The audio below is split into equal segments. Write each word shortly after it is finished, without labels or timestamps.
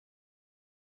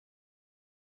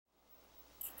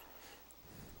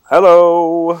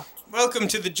Hello! Welcome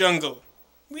to the jungle.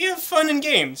 We have fun and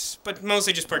games, but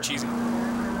mostly just Parcheesi.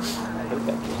 I hate that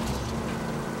game.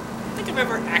 I don't think I've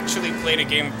ever actually played a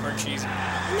game of Parcheesi. Isn't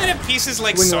that at pieces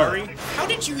like Sorry? How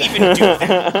did you even do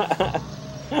that?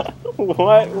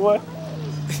 What?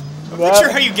 I'm not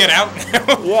sure how you get out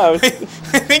now. Yeah,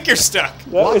 I think you're stuck.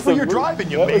 Watch where you're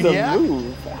driving, you maniac. Was a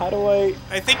move. How do I...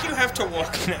 I think you have to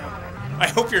walk now. I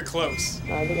hope you're close.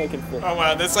 No, I think I can fit. Oh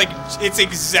wow, that's like, it's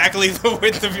exactly the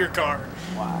width of your car.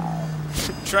 Wow.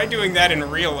 Try doing that in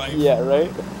real life. Yeah,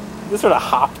 right? This sort of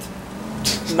hopped.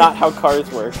 Not how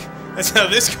cars work. That's how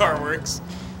this car works.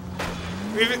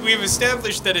 We've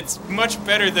established that it's much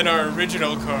better than our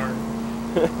original car,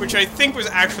 which I think was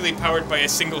actually powered by a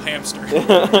single hamster.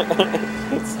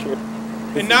 It's true.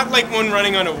 And not like one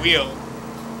running on a wheel.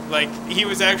 Like, he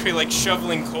was actually like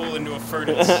shoveling coal into a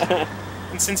furnace.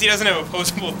 And since he doesn't have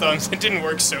opposable thumbs, it didn't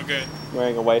work so good.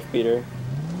 Wearing a wife beater.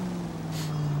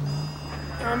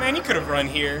 Oh man, you could have run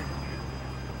here.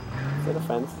 Is that a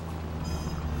fence?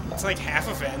 It's like half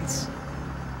a fence.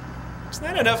 It's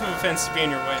not enough of a fence to be in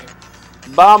your way.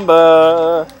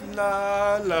 Bamba!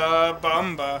 La la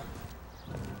bamba.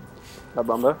 La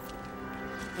Bamba?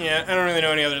 Yeah, I don't really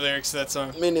know any other lyrics to that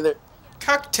song. Me neither.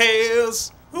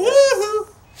 Cocktails! Woohoo!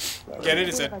 Get it?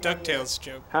 It's a DuckTales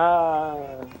joke. Ah.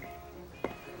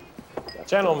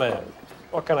 Gentlemen,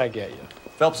 what can I get you?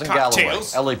 Phelps and Galloway,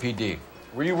 Cocktails. LAPD.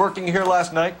 Were you working here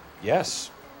last night?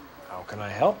 Yes. How can I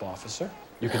help, officer?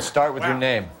 You can start with your Wow.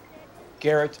 name.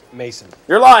 Garrett Mason.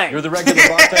 You're lying! You're the regular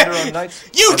bartender on nights?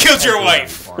 You I'm killed your temporary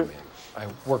wife! barman. I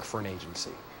work for an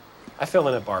agency. I fill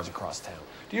in at bars across town.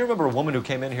 Do you remember a woman who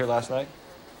came in here last night?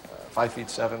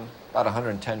 5'7", about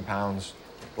 110 pounds,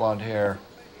 blonde hair.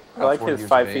 I like 40 his years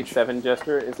 5'7"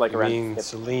 gesture. Is like You around mean his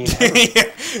hip. Celine?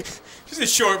 Yeah. Just a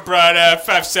short, broad,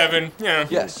 5'7", yeah.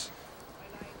 Yes.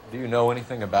 Do you know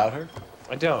anything about her?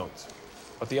 I don't.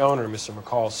 But the owner, Mr.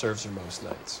 McCall, serves her most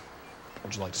nights.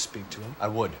 Would you like to speak to him? I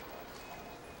would.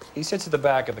 He sits at the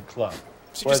back of the club.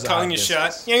 She Where's just the calling hot you shot.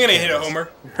 distance? You ain't gonna hit a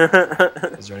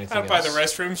homer. Is there anything Out by else? the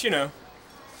restrooms, you know.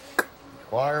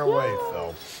 Fire away,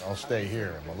 Phelps. I'll stay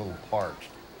here. I'm a little parched.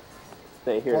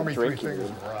 Stay here Pour and me 3 drink. fingers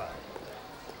of rye.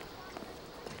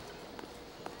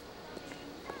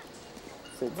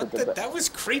 That was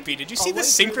creepy. Did you see the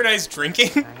synchronized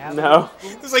drinking? No.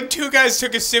 It was like two guys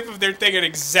took a sip of their thing at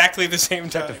exactly the same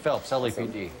time. Detective Phelps,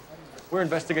 LAPD. We're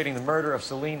investigating the murder of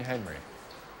Celine Henry.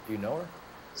 Do you know her?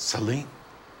 Celine?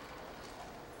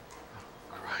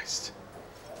 Christ.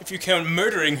 If you count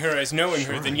murdering her as knowing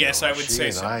her, then yes, I would she say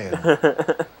and so. I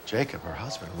and Jacob, her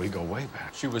husband, we go way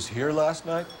back. She was here last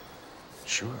night?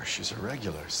 Sure, she's a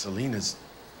regular. Celine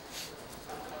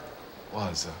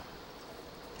was.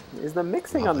 Is the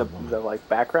mixing on Lovely woman. the like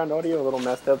background audio a little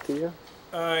messed up to you?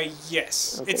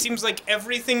 Yes. Okay. It seems like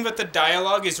everything but the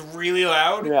dialogue is really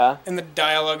loud, Yeah. and the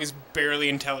dialogue is barely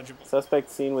intelligible. Suspect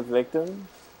seen with victim?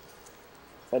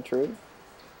 Is that true?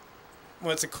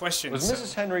 Well, it's a question. Was so-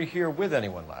 Mrs. Henry here with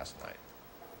anyone last night?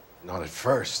 Not at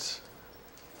first.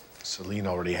 Celine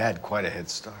already had quite a head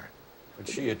start. But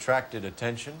she attracted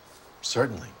attention?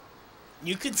 Certainly.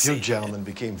 You could A few see gentlemen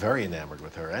became very enamored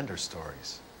with her and her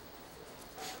stories.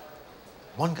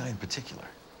 One guy in particular.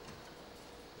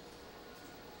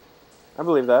 I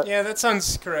believe that. Yeah, that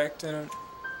sounds correct. I don't...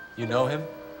 You know him?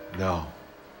 No.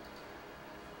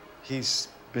 He's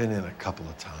been in a couple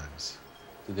of times.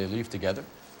 Did they leave together?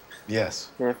 Yes.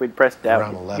 And if we'd pressed Around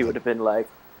down, he 11. would have been like,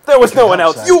 there was no one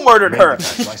else. You murdered her.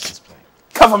 License plate.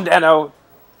 Cuff him, Dano.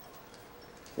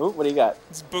 Ooh, what do you got?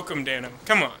 It's book 'em, Dano.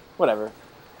 Come on. Whatever.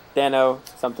 Dano,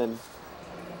 something.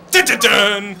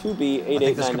 Dun-dun-dun! 2B I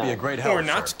think this could be a 8899. great help, Or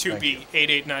not sir. Thank you.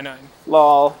 2B8899.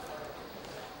 Lol.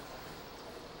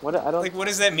 What? I don't. Like, what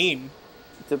does that mean?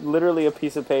 It's literally a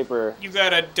piece of paper. You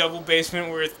got a double basement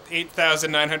worth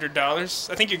 $8,900?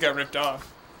 I think you got ripped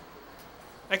off.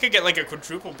 I could get like a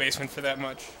quadruple basement for that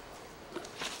much.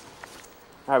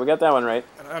 All right, we got that one right.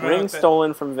 I don't know Ring what that-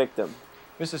 stolen from victim.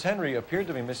 Mrs. Henry appeared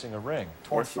to be missing a ring,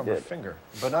 torn Yes, she from her did. finger,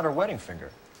 but not her wedding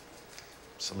finger.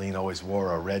 Celine always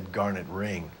wore a red garnet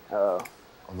ring Oh.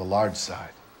 on the large side.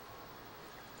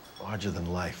 Larger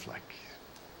than life, like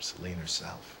Celine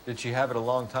herself. Did she have it a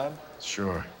long time?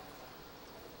 Sure.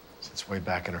 Since way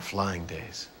back in her flying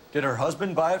days. Did her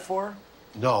husband buy it for her?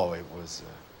 No, it was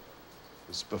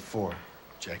before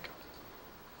Jacob.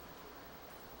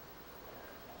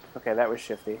 Okay, that was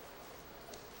shifty.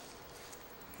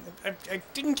 I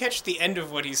didn't catch the end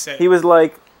of what he said. He was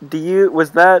like, did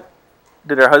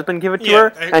her husband give it to Yeah,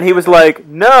 her? And he was like,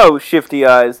 no, Shifty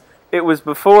Eyes. It was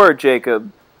before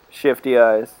Jacob, Shifty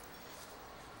Eyes.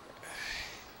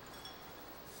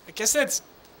 I guess that's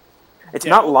It's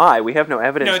doubt. not lie. We have no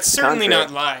evidence. No, it's to the certainly contrary.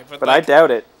 not lie. But I like,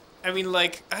 doubt it. I mean,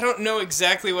 like, I don't know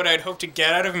exactly what I'd hope to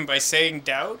get out of him by saying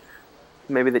doubt.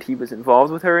 Maybe that he was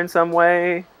involved with her in some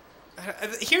way.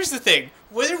 Here's the thing.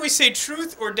 Whether we say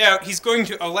truth or doubt, he's going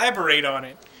to elaborate on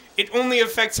it. It only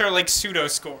affects our, like, pseudo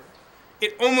score.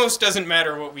 It almost doesn't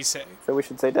matter what we say. So we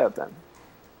should say doubt then.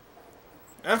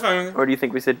 I'm fine with it. Or do you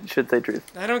think we should say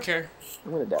truth? I don't care.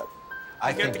 I'm gonna doubt.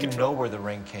 I got think the you control. know where the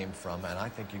ring came from, and I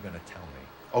think you're going to tell me.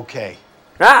 Okay,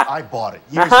 Ah! I bought it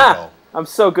years Aha! ago. I'm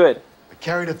so good. I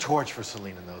carried a torch for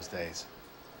Celine in those days.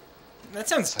 That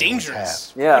sounds I always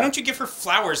dangerous. have. Yeah. Why don't you give her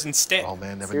flowers instead? Oh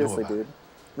man, never Seriously, knew about dude.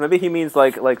 Maybe he means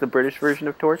like the British version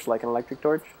of torch, like an electric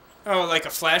torch. Oh, like a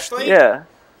flashlight? Yeah.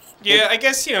 Yeah, I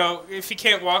guess, you know, if he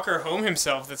can't walk her home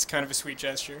himself, that's kind of a sweet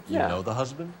gesture. You Yeah. know the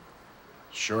husband?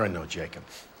 it. Sure I know Jacob.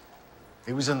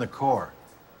 He was in the Corps.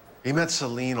 He met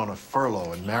Celine on a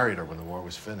furlough and married her when the war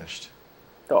was finished.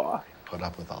 Aw. Put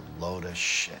up with a load of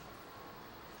shit.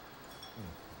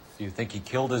 Do you think he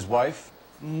killed his wife?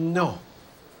 No.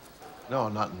 No,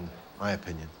 not in my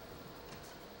opinion.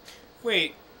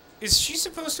 Wait, is she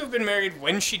supposed to have been married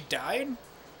when she died?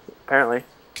 Apparently.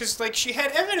 Because, like, she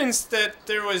had evidence that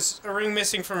there was a ring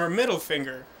missing from her middle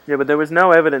finger. Yeah, but there was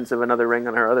no evidence of another ring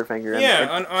on her other finger. And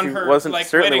Yeah, it- on she her, wasn't, like,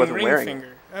 certainly wedding wasn't ring wearing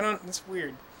finger. I don't, that's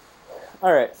weird. It.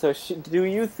 All right, so do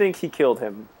you think he killed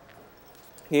him?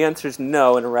 He answers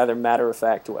no in a rather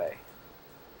matter-of-fact way.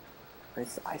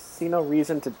 I see no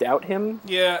reason to doubt him.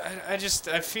 Yeah, I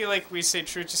feel like we say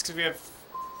truth just because we have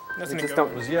nothing to just go don't-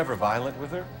 with. Was he ever violent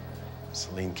with her?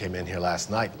 Celine came in here last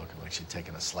night looking like she'd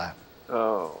taken a slap.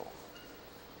 Oh.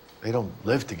 They don't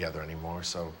live together anymore,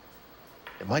 so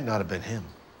it might not have been him.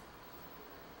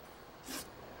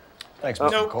 Thanks, Oh,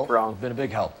 Mr. Nope. McCall. wrong. You've been a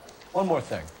big help. One more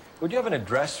thing. Would you have an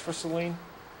address for Celine?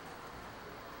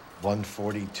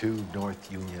 142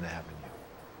 North Union Avenue.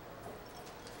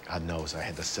 God knows I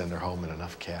had to send her home in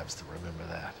enough cabs to remember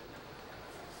that.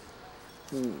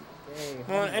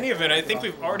 Well, in any event, I think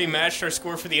we've already matched our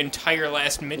score for the entire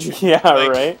last mission. Yeah, Like,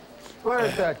 right?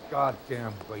 Where's that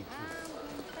goddamn waitress?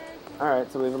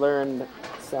 Alright, so we've learned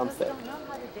something.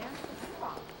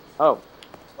 Oh.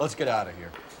 Let's get out of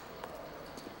here.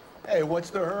 Hey, what's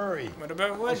the hurry? What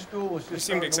about My what? stool was You just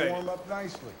seemed starting to excited. warm up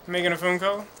nicely. Making a phone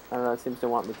call I don't know, it seems to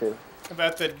want me to.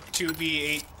 about the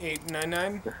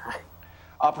 2B8899?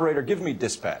 Operator, give me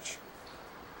dispatch.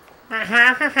 Putting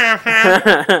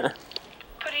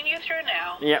you through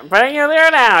now. Yeah, putting you there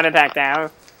now,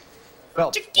 detective.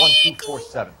 Phelps,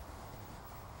 1247.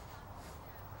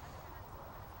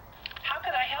 How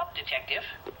could I help, Detective?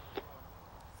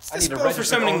 It's the spell for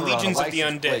summoning legions of the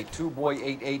undead.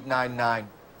 2boy8899.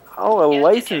 Oh, a Yes,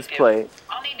 license Detective. plate.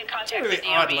 I'll need to contact really the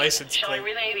odd DOE. license Shall plate. I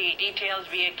relay the details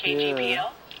via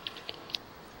KTPL?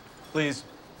 Please.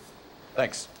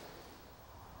 Thanks.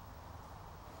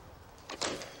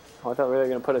 Oh, I thought we were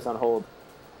going to put us on hold.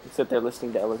 We'd sit there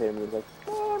listening to elevator music.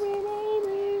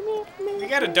 We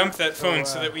gotta dump that phone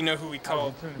so that we know who we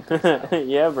called.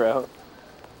 Yeah, bro.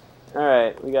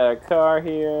 Alright, we got our car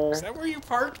here. Is that where you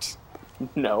parked?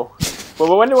 No.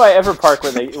 Well, when do I ever park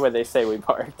where they say we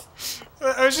parked?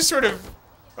 I was just sort of...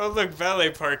 Oh, look, valet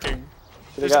parking.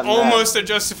 Should've There's gotten that. almost a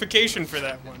justification for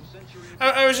that one.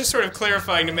 I was just sort of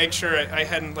clarifying to make sure I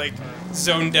hadn't, like,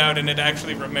 zoned out and had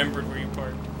actually remembered where you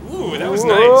parked. Ooh, that was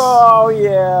nice. Oh,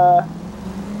 yeah.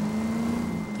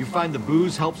 You find the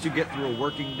booze helps you get through a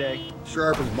working day?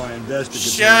 Sharpens my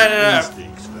investigative Shut up.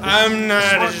 instincts. fellas. I'm not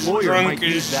Smart as lawyer drunk might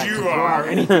use as that to you draw out are.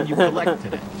 anything you collect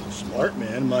today. Smart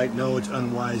man might know it's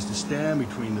unwise to stand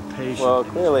between the patient Well,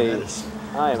 and clearly, his medicine.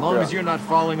 I am As long drunk. as you're not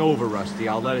falling over, Rusty,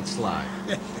 I'll let it slide.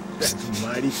 That's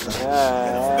mighty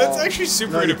kind. That's actually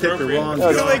super No, you picked the inappropriate. wrong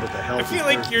I feel job like, at the I healthy feel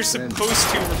like first you're friend. supposed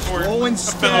to report Slow and a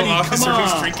fellow steady, officer come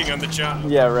who's on. drinking on the job.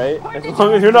 Yeah, right? As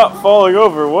long as you're not falling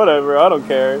over, whatever, I don't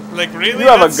care. Like, really? You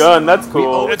have a That's- gun, that's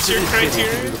cool. That's your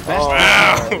criteria? Oh,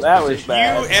 Wow. that was You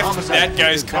bad. effed that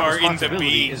guy's car in the responsibility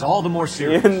B. is all the more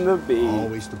serious. In the B.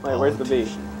 Always the Wait, where's the B?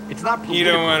 It's not political, You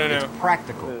don't wanna know. it's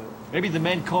practical. Maybe the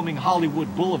men combing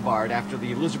Hollywood Boulevard after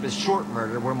the Elizabeth Short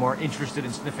murder were more interested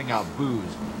in sniffing out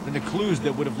booze than the clues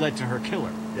that would have led to her killer.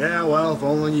 Yeah, well, if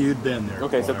only you'd been there.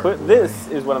 Okay, so choir boy. this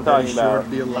is what I'm talking Pretty sure about to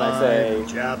be when I alive. say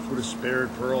Japs would have spared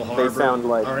Pearl Harbor. sound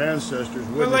like- our ancestors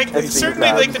would Well, like, That's certainly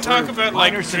bad. like to talk about,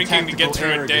 like, Minor drinking to get syntactical through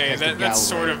error, a day. Detective That's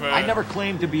sort Galloway. of a... I never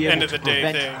claimed to be end able of to the day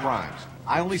prevent thing. crimes.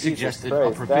 I only Jesus suggested a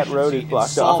Christ, that proficiency road is in blocked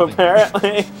off, solving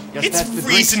apparently. Guess It's that's the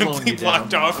drink reasonably slowing you blocked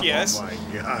down. off, yes. Oh my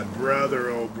God, brother,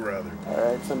 oh brother.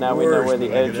 Alright, so now we know where Worse the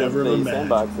than I edge could of ever the imagine.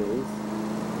 sandbox is.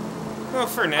 Well,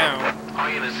 for now. All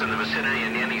units in the vicinity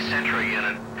in any Century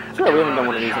unit. Sure, we haven't done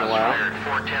one of these in a while.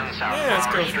 410 South Yeah, let's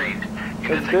go Flower for it. Street.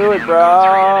 Let's do it, bro.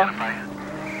 Identify.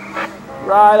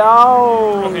 Right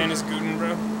on! Johannes Guten,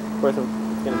 bro. Of course,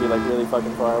 it's gonna be like really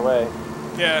fucking far away.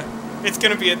 Yeah. It's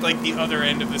gonna be at like the other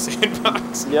end of the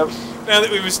sandbox. Yep. Now that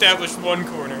we've established one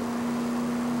corner.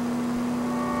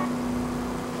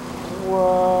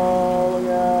 Whoa, look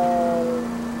out.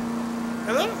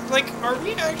 Hello? Like, are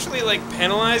we actually like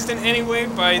penalized in any way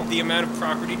by the amount of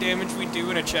property damage we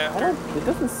do in a chapter? It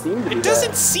doesn't seem to be. It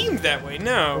doesn't seem that way,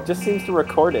 no. It just seems to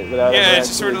record it without. Yeah, ever it's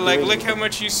just sort of actually like, doing look how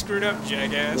much you screwed up,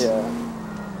 jackass. Yeah.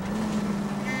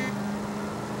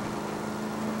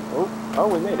 Oh,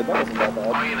 we made it. That wasn't that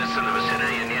bad. All units in the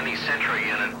vicinity in any Sentry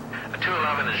unit. A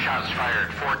 211 is shots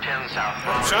fired. 410 south.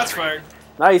 Oh, shots fired.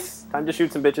 Nice. Time to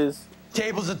shoot some bitches.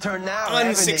 Tables are turned now.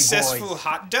 Unsuccessful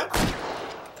hot duck.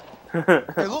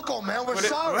 Hey, look, old man, we're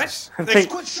sorry. What?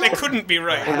 That couldn't be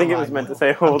right. I think it was meant to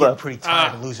say hold up. Pretty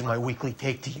tired of losing my weekly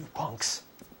take to you punks.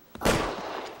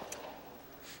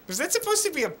 Was that supposed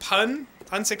to be a pun?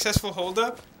 Unsuccessful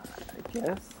holdup? I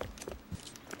guess.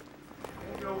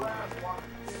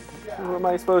 Who am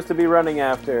I supposed to be running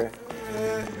after?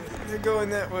 They're going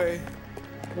that way.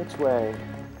 Which way?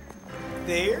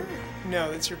 There? No,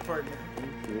 that's your partner.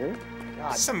 Here?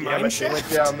 God Some damn mine it, they shaft? went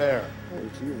down there. Oh,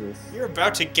 Jesus. You're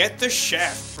about to get the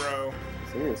shaft, bro.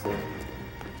 Seriously.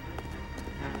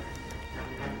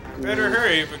 Better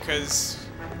hurry, because,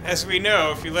 as we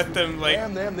know, if you let them, like,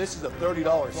 Damn them, this is a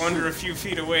 $30 wander a few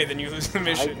feet away, then you lose the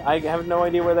mission. I have no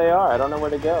idea where they are. I don't know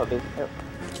where to go.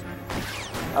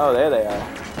 Oh, there they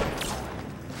are.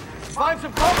 Find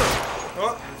some cover!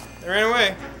 Oh, they ran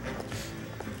away.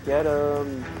 Get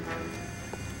them.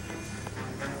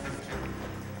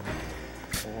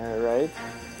 Alright.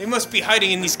 They must be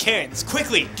hiding in these cans.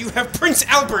 Quickly, do you have Prince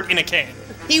Albert in a can?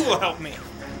 He will help me.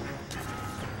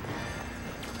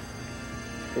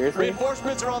 Seriously?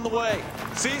 Reinforcements are on the way.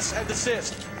 Cease and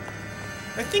desist.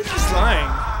 I think he's lying.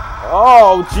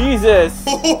 Oh, Jesus!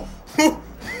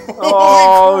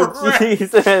 Oh, crap.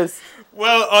 Jesus!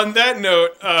 Well, on that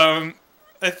note,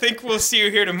 I think we'll see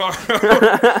you here tomorrow.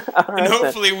 And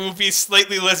hopefully we'll be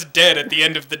slightly less dead at the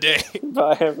end of the day.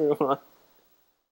 Bye, everyone.